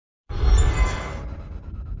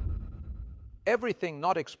everything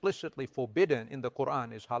not explicitly forbidden in the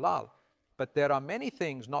Quran is halal. But there are many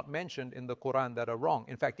things not mentioned in the Quran that are wrong.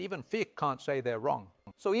 In fact, even fiqh can't say they're wrong.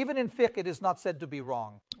 So even in fiqh, it is not said to be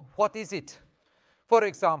wrong. What is it? For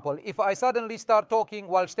example, if I suddenly start talking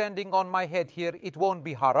while standing on my head here, it won't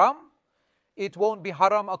be haram. It won't be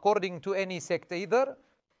haram according to any sect either.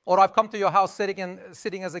 Or I've come to your house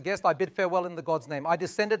sitting as a guest, I bid farewell in the God's name. I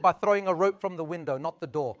descended by throwing a rope from the window, not the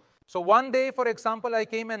door. So one day, for example, I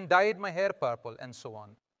came and dyed my hair purple and so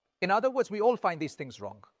on. In other words, we all find these things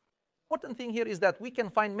wrong. Important thing here is that we can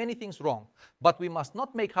find many things wrong, but we must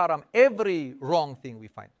not make haram every wrong thing we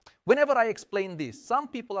find. Whenever I explain this, some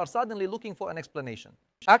people are suddenly looking for an explanation.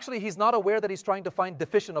 Actually, he's not aware that he's trying to find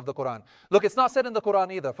deficient of the Quran. Look, it's not said in the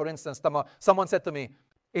Quran either. For instance, someone said to me,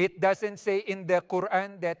 it doesn't say in the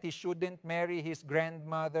Quran that he shouldn't marry his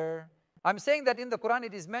grandmother. I'm saying that in the Quran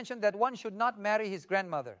it is mentioned that one should not marry his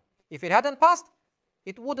grandmother. If it hadn't passed,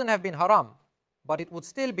 it wouldn't have been haram, but it would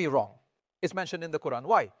still be wrong. It's mentioned in the Quran.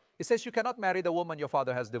 Why? It says you cannot marry the woman your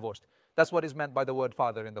father has divorced. That's what is meant by the word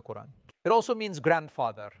father in the Quran. It also means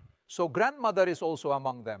grandfather. So grandmother is also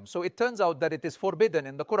among them. So it turns out that it is forbidden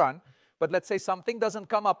in the Quran, but let's say something doesn't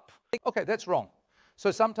come up. Okay, that's wrong.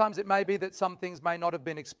 So sometimes it may be that some things may not have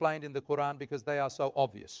been explained in the Quran because they are so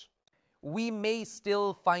obvious. We may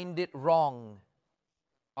still find it wrong.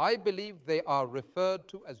 I believe they are referred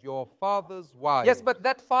to as your father's wives. Yes, but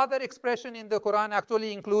that father expression in the Quran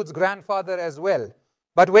actually includes grandfather as well.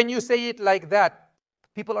 But when you say it like that,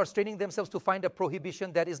 people are straining themselves to find a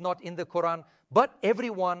prohibition that is not in the Quran, but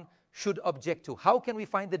everyone should object to. How can we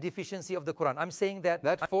find the deficiency of the Quran? I'm saying that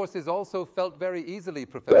that force is also felt very easily,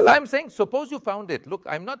 Professor. Well, I'm saying, suppose you found it. Look,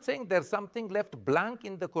 I'm not saying there's something left blank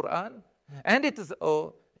in the Quran, and it is,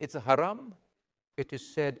 it's a haram. It is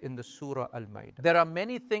said in the Surah Al-Ma'idah. There are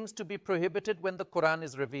many things to be prohibited when the Quran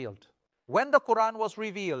is revealed. When the Quran was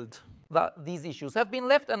revealed, these issues have been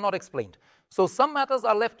left and not explained. So some matters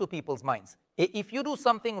are left to people's minds. If you do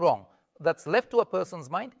something wrong that's left to a person's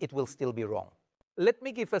mind, it will still be wrong. Let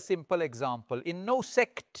me give a simple example. In no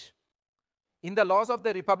sect, in the laws of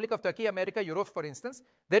the Republic of Turkey, America, Europe, for instance,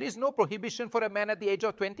 there is no prohibition for a man at the age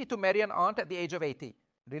of 20 to marry an aunt at the age of 80.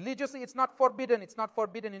 Religiously, it's not forbidden. It's not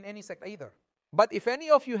forbidden in any sect either. But if any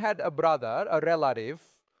of you had a brother, a relative,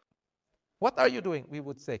 what are you doing? We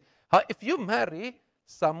would say, if you marry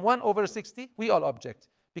someone over 60, we all object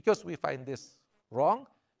because we find this wrong.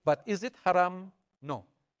 But is it haram? No.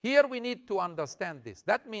 Here we need to understand this.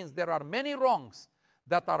 That means there are many wrongs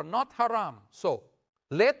that are not haram. So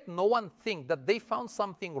let no one think that they found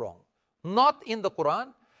something wrong, not in the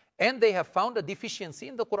Quran, and they have found a deficiency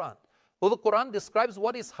in the Quran. Well, the Quran describes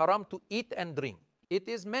what is haram to eat and drink. It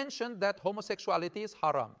is mentioned that homosexuality is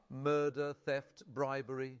haram. Murder, theft,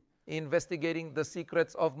 bribery, investigating the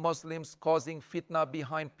secrets of Muslims, causing fitna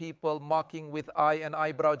behind people, mocking with eye and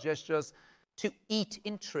eyebrow gestures, to eat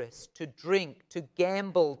interest, to drink, to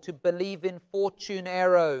gamble, to believe in fortune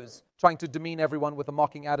arrows, trying to demean everyone with a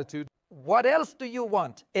mocking attitude. What else do you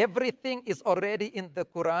want? Everything is already in the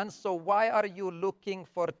Quran, so why are you looking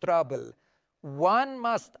for trouble? One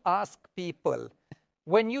must ask people,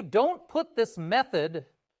 when you don't put this method,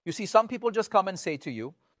 you see, some people just come and say to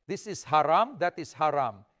you, this is haram, that is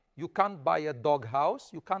haram. You can't buy a doghouse,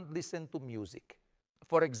 you can't listen to music.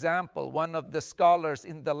 For example, one of the scholars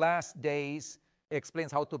in the last days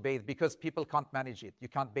explains how to bathe because people can't manage it. You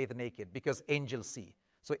can't bathe naked because angels see.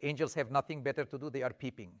 So angels have nothing better to do, they are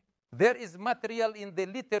peeping. There is material in the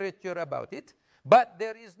literature about it, but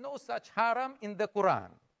there is no such haram in the Quran.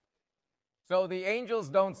 So the angels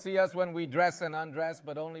don't see us when we dress and undress,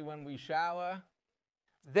 but only when we shower?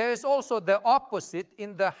 There's also the opposite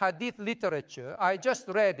in the hadith literature. I just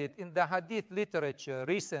read it in the hadith literature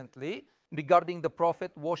recently regarding the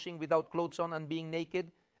Prophet washing without clothes on and being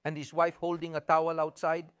naked, and his wife holding a towel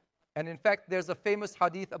outside. And in fact, there's a famous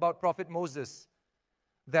hadith about Prophet Moses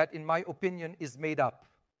that, in my opinion, is made up.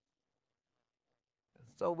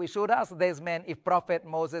 So we should ask these men if Prophet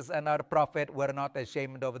Moses and our prophet were not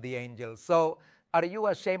ashamed of the angels. So are you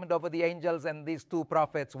ashamed of the angels and these two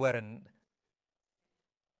prophets weren't?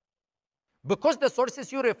 Because the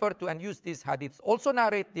sources you refer to and use these hadiths also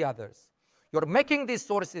narrate the others. You're making these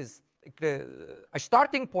sources a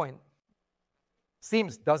starting point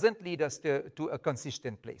doesn't lead us to a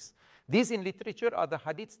consistent place. These in literature are the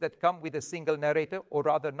hadiths that come with a single narrator, or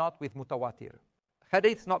rather not with mutawatir.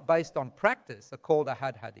 Hadiths not based on practice are called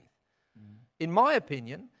ahad hadith. In my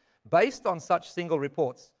opinion, based on such single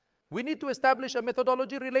reports, we need to establish a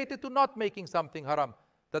methodology related to not making something haram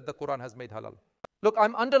that the Quran has made halal. Look,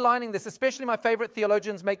 I'm underlining this, especially my favorite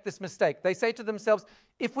theologians make this mistake. They say to themselves,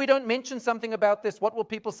 if we don't mention something about this, what will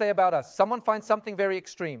people say about us? Someone finds something very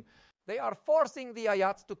extreme. They are forcing the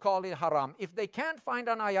ayats to call it haram. If they can't find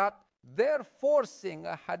an ayat, they're forcing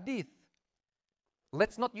a hadith.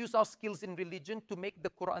 Let's not use our skills in religion to make the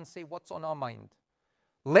Quran say what's on our mind.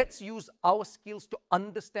 Let's use our skills to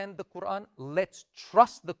understand the Quran. Let's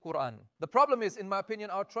trust the Quran. The problem is, in my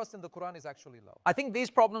opinion, our trust in the Quran is actually low. I think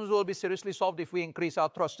these problems will be seriously solved if we increase our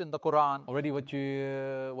trust in the Quran. Already what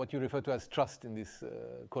you refer to as trust in this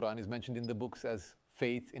Quran is mentioned in the books as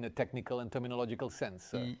faith in a technical and terminological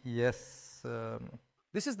sense. Yes.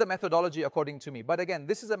 This is the methodology according to me. But again,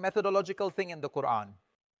 this is a methodological thing in the Quran.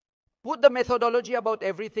 Put the methodology about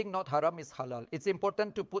everything, not haram is halal. It's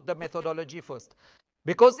important to put the methodology first.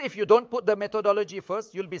 Because if you don't put the methodology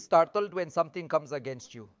first, you'll be startled when something comes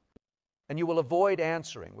against you. And you will avoid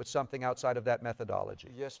answering with something outside of that methodology.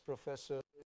 Yes, Professor.